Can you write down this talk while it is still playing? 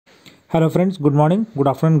Hello friends, good morning, good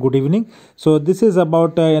afternoon, good evening. So this is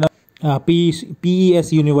about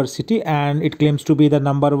PES University, and it claims to be the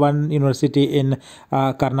number one university in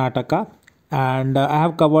Karnataka. And I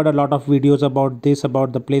have covered a lot of videos about this,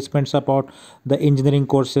 about the placements, about the engineering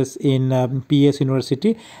courses in PES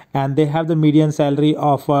University, and they have the median salary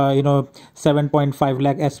of 7.5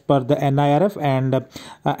 lakh as per the NIRF,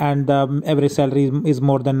 and average salary is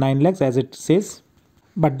more than 9 lakhs as it says.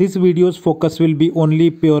 But this video's focus will be only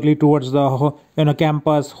purely towards the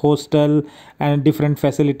campus, hostel, and different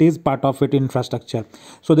facilities, part of it infrastructure.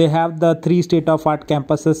 So they have the three state-of-art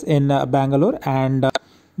campuses in Bangalore, and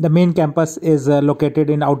the main campus is located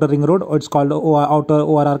in Outer Ring Road, or it's called Outer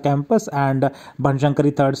ORR campus, and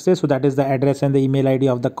Banshankari third stage. So that is the address and the email ID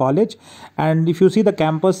of the college. And if you see the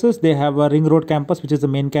campuses, they have a Ring Road campus, which is the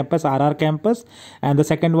main campus, RR campus, and the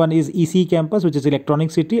second one is EC campus, which is Electronic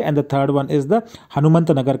City, and the third one is the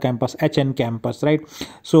Hanumantanagar campus, HN campus, right?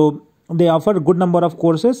 So they offer a good number of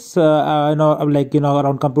courses,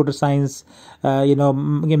 around computer science,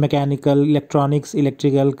 mechanical, electronics,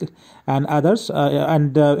 electrical, and others,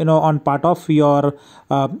 on part of your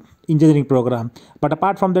engineering program. But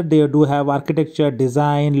apart from that, they do have architecture,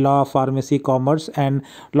 design, law, pharmacy, commerce, and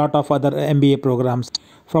lot of other MBA programs.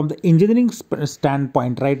 From the engineering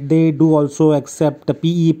standpoint, right, they do also accept the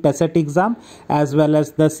pesit exam as well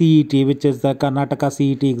as the CET, which is the Karnataka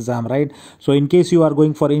CET exam, right? So in case you are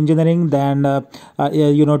going for engineering, then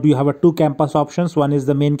you have two campus options. One is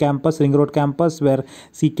the main campus, Ring Road campus, where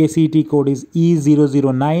kcet code is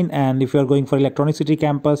E009, and if you are going for Electronic City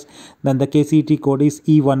campus, then the kcet code is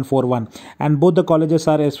E141. And both the colleges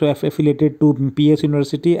are affiliated to PES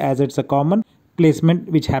University, as it's a common placement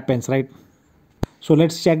which happens, right? So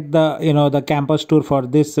let's check the campus tour for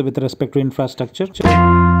this with respect to infrastructure.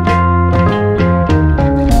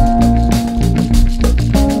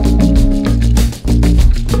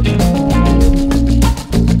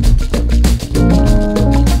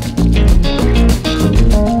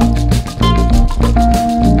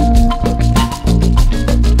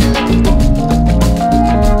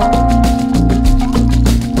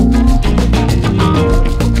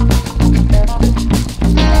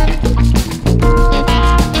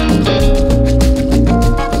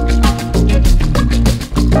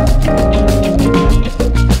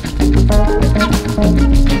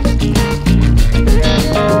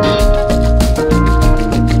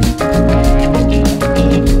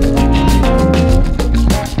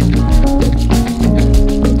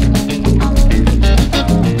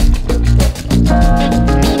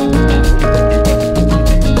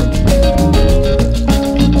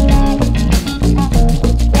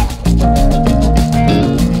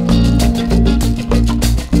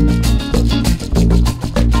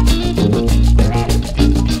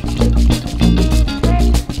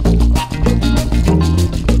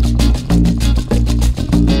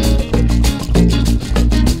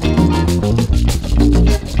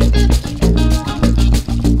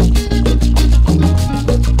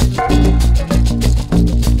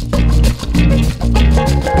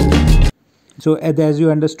 So as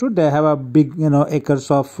you understood, they have a big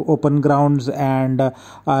acres of open grounds and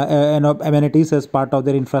amenities as part of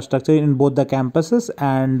their infrastructure in both the campuses,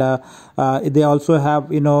 and they also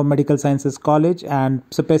have medical sciences college, and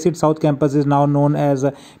so PESIT South campus is now known as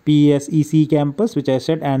PES EC campus, which I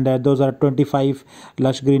said, and those are 25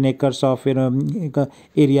 lush green acres of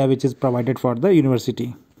area which is provided for the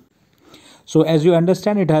university. So as you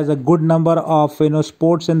understand, it has a good number of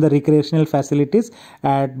sports and the recreational facilities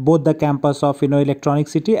at both the campus of Electronic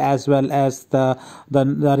City as well as the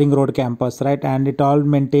Ring Road campus, right? And it all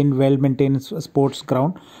well-maintained sports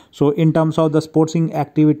ground. So in terms of the sporting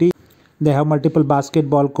activity, they have multiple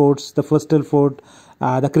basketball courts, the Hostel fort,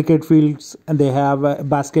 the cricket fields, and they have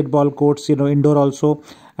basketball courts, indoor also,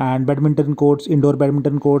 and badminton courts, indoor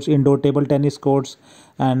badminton courts, indoor table tennis courts,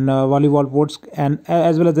 and volleyball courts, and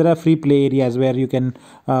as well as there are free play areas where you can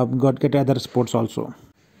get other sports also.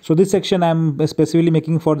 So this section I'm specifically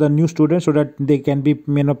making for the new students so that they can be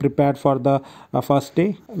prepared for the first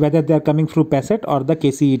day, whether they are coming through PESET or the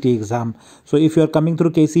KCET exam. So if you are coming through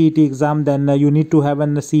KCET exam, then you need to have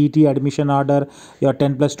an CET admission order, your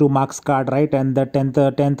 10+2 marks card, right, and the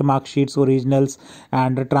 10th mark sheets originals,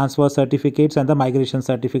 and the transfer certificates and the migration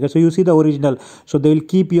certificate. So you see the original. So they will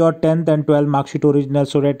keep your 10th and 12th mark sheet original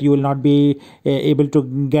so that you will not be able to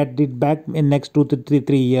get it back in next 2 to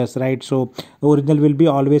 3 years, right? So original will be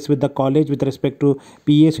always with the college with respect to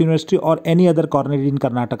PES University or any other corner in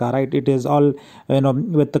Karnataka, right? It is all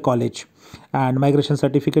with the college. And migration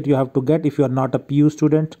certificate you have to get if you are not a PU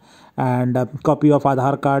student, and a copy of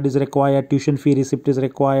Aadhaar card is required, tuition fee receipt is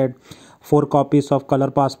required, 4 copies of color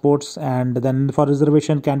passports. And then for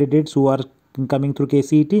reservation candidates who are coming through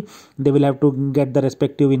kcet, they will have to get the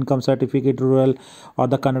respective income certificate, rural or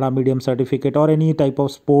the Kannada medium certificate, or any type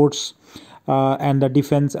of sports and the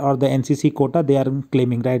defense or the ncc quota they are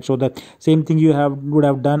claiming, right? So the same thing you would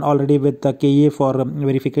have done already with the ka for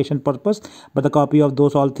verification purpose, but the copy of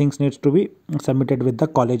those all things needs to be submitted with the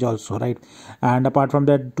college also, right? And apart from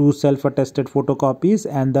that, 2 self-attested photocopies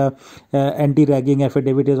and the anti-ragging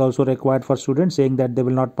affidavit is also required for students, saying that they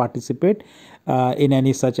will not participate in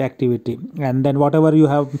any such activity. And then whatever you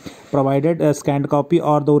have provided, a scanned copy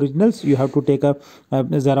or the originals, you have to take a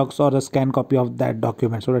xerox or a scanned copy of that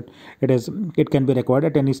document, so that it can be required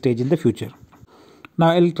at any stage in the future. Now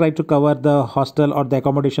I'll try to cover the hostel or the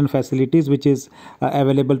accommodation facilities which is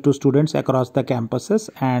available to students across the campuses.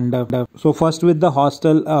 And so first with the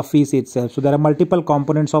hostel fees itself. So there are multiple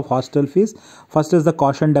components of hostel fees. First is the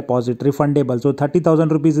caution deposit, refundable. So 30,000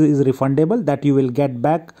 rupees is refundable, that you will get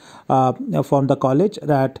back from the college.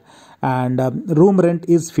 And room rent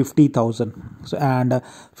is 50,000. So, and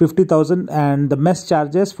 50,000, and the mess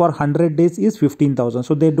charges for 100 days is 15,000.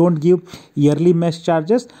 So they don't give yearly mess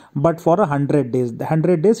charges, but for 100 days, the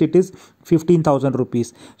 100 days it is 15,000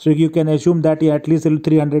 rupees. So you can assume that at least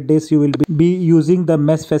 300 days you will be using the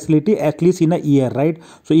mess facility at least in a year, right?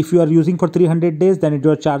 So if you are using for 300 days, then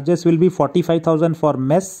your charges will be 45,000 for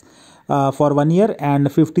mess for 1 year,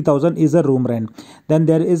 and 50,000 is a room rent. Then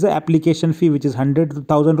there is a application fee which is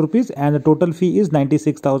 100,000 rupees, and the total fee is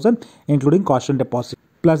 96,000 including caution deposit.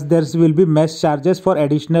 Plus there will be mess charges for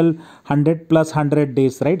additional 100 plus 100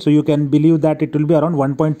 days, right? So you can believe that it will be around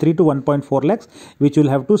 1.3 to 1.4 lakhs which you'll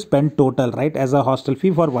have to spend total, right, as a hostel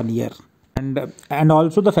fee for 1 year. And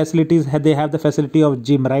also the facilities, they have the facility of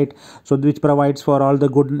gym, right? So which provides for all the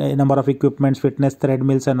good number of equipments, fitness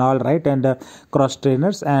treadmills and all, right? And cross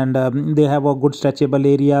trainers, and they have a good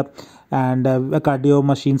stretchable area, and cardio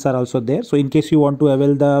machines are also there. So in case you want to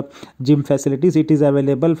avail the gym facilities, it is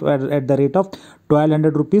available at the rate of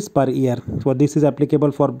 1200 rupees per year. So this is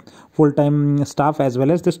applicable for full-time staff as well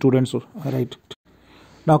as the students, right?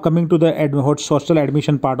 Now coming to the hostel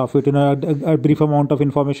admission part of it, a brief amount of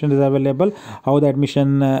information is available how the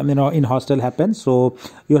admission in hostel happens. So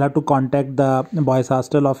you'll have to contact the boys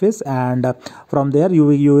hostel office, and from there you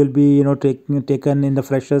will be taken in the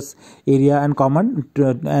freshers area and common,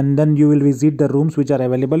 and then you will visit the rooms which are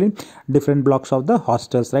available in different blocks of the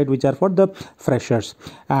hostels, right, which are for the freshers.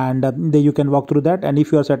 And you can walk through that, and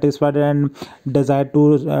if you are satisfied and desire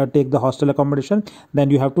to take the hostel accommodation,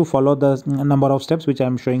 then you have to follow the number of steps which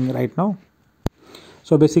I'm showing right now.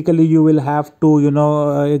 So basically you will have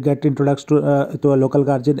to get introduced to a local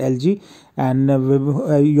guardian LG, and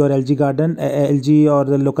your LG guardian LG or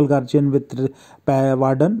the local guardian with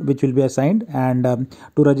warden which will be assigned, and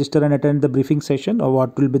to register and attend the briefing session of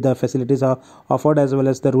what will be the facilities are offered as well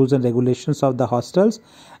as the rules and regulations of the hostels.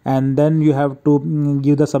 And then you have to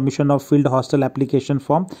give the submission of filled hostel application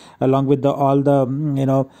form along with all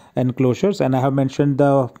the enclosures, and I have mentioned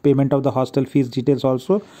the payment of the hostel fees details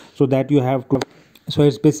also, so that you have to. So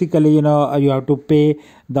it's basically you have to pay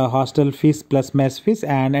the hostel fees plus mess fees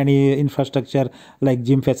and any infrastructure like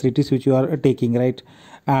gym facilities which you are taking, right?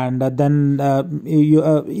 And then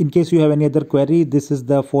in case you have any other query, this is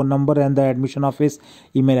the phone number and the admission office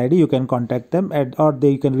email ID. You can contact them or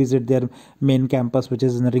you can visit their main campus, which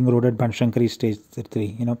is in Ring Road at Banshankari stage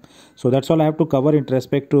 3. So that's all I have to cover in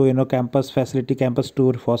respect to campus facility, campus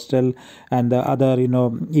tour, hostel, and the other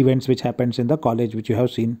events which happens in the college which you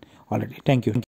have seen already. Thank you.